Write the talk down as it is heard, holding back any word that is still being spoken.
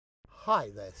Hi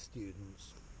there,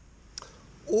 students.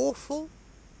 Awful,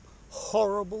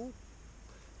 horrible,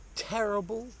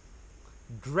 terrible,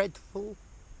 dreadful,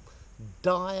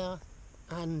 dire,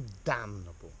 and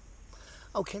damnable.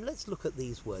 Okay, let's look at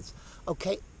these words.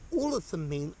 Okay, all of them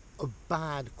mean a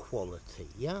bad quality,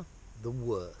 yeah? The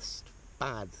worst,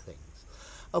 bad things.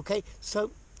 Okay, so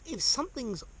if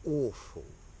something's awful,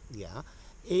 yeah,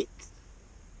 it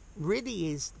really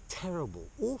is terrible.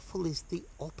 Awful is the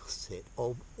opposite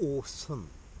of awesome.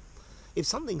 If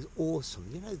something's awesome,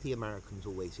 you know the Americans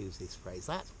always use this phrase,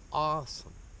 that's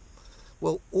awesome.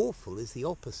 Well, awful is the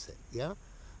opposite, yeah?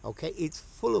 Okay, it's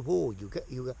full of awe. You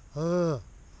go,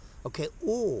 okay,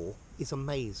 awe is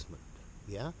amazement,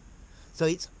 yeah? So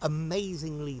it's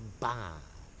amazingly bad,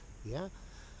 yeah?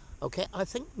 Okay, I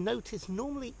think, notice,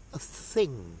 normally a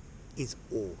thing is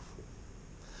awful,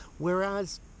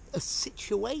 whereas a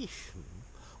situation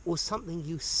or something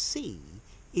you see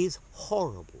is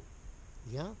horrible,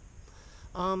 yeah?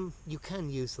 You can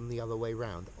use them the other way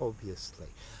round, obviously.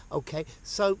 Okay,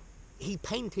 so he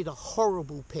painted a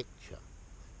horrible picture,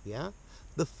 yeah?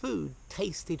 The food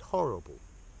tasted horrible.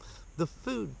 The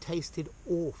food tasted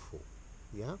awful,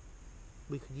 yeah?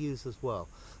 We could use as well.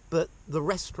 But the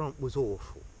restaurant was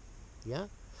awful, yeah?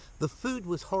 The food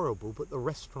was horrible, but the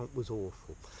restaurant was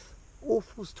awful.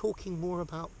 Awful's talking more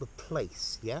about the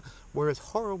place, yeah? Whereas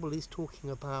horrible is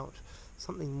talking about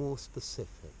something more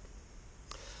specific.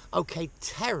 Okay,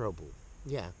 terrible.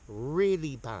 Yeah,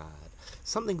 really bad.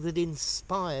 Something that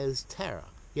inspires terror.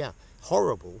 Yeah,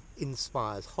 horrible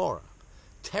inspires horror.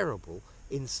 Terrible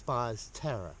inspires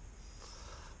terror.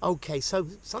 Okay, so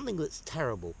something that's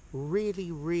terrible.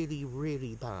 Really, really,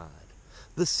 really bad.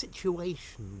 The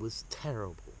situation was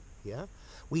terrible. Yeah?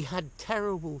 We had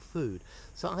terrible food.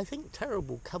 So I think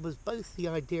terrible covers both the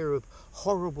idea of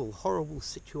horrible, horrible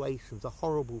situations, a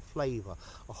horrible flavour,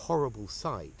 a horrible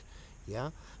sight.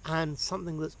 Yeah, and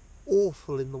something that's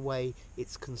awful in the way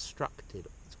it's constructed.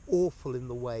 It's awful in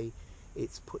the way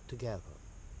it's put together.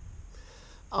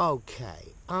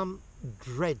 Okay,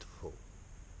 dreadful.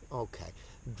 Okay,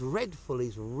 dreadful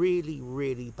is really,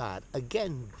 really bad.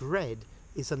 Again, dread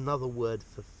is another word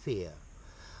for fear.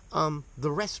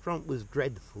 The restaurant was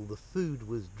dreadful. The food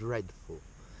was dreadful.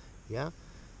 Yeah,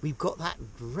 we've got that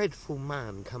dreadful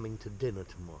man coming to dinner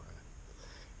tomorrow.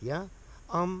 Yeah,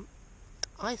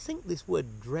 I think this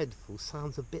word dreadful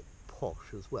sounds a bit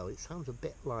posh as well. It sounds a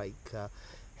bit like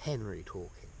Henry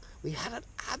talking. We had an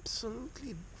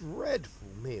absolutely dreadful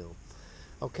meal.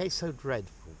 Okay, so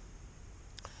dreadful.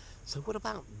 So what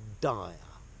about dire?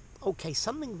 Okay,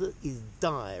 something that is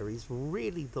dire is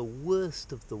really the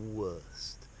worst of the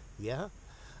worst. Yeah?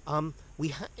 We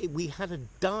had a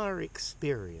dire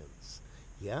experience.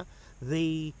 Yeah?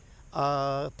 The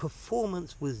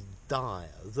performance was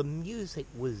dire. The music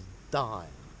was dire.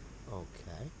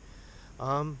 Okay.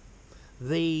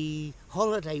 The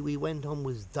holiday we went on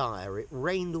was dire. It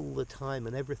rained all the time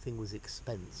and everything was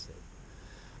expensive.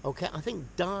 Okay, I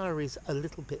think dire is a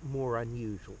little bit more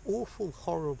unusual. Awful,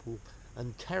 horrible,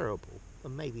 and terrible,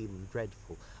 and maybe even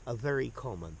dreadful, are very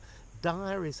common.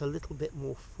 Dire is a little bit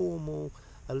more formal,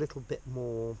 a little bit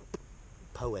more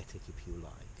poetic, if you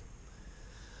like.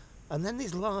 And then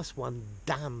this last one,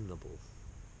 damnable.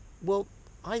 Well,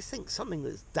 I think something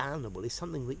that's damnable is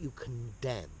something that you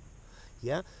condemn.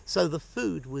 Yeah? So the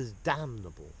food was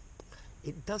damnable.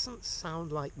 It doesn't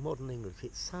sound like modern English.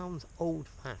 It sounds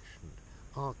old-fashioned,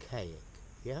 archaic.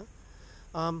 Yeah?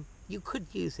 You could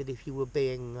use it if you were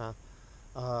being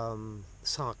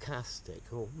sarcastic,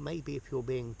 or maybe if you're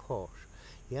being posh.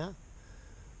 Yeah?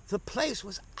 The place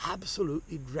was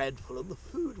absolutely dreadful and the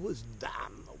food was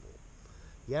damnable.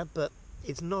 Yeah, but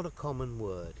it's not a common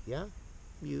word. Yeah?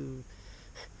 You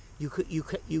could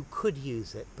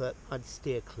use it, but I'd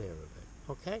steer clear of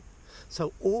it, okay?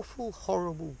 So awful,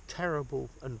 horrible, terrible,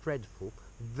 and dreadful,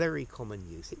 very common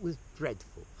use. It was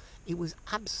dreadful. It was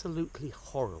absolutely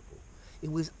horrible.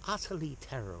 It was utterly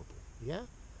terrible, yeah?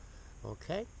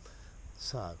 Okay?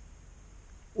 So,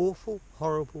 awful,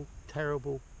 horrible,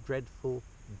 terrible, dreadful,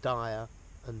 dire,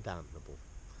 and damnable.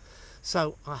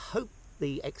 So, I hope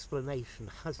the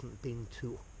explanation hasn't been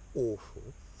too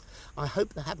awful. I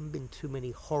hope there haven't been too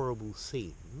many horrible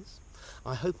scenes.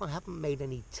 I hope I haven't made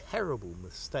any terrible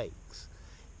mistakes,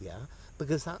 yeah,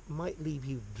 because that might leave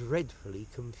you dreadfully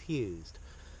confused.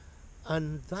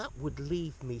 And that would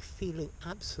leave me feeling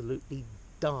absolutely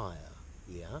dire,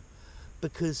 yeah,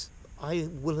 because I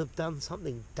will have done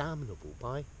something damnable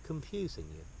by confusing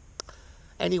you.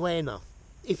 Anyway, enough.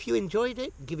 If you enjoyed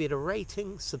it, give it a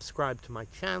rating, subscribe to my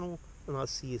channel, and I'll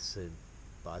see you soon.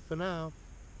 Bye for now.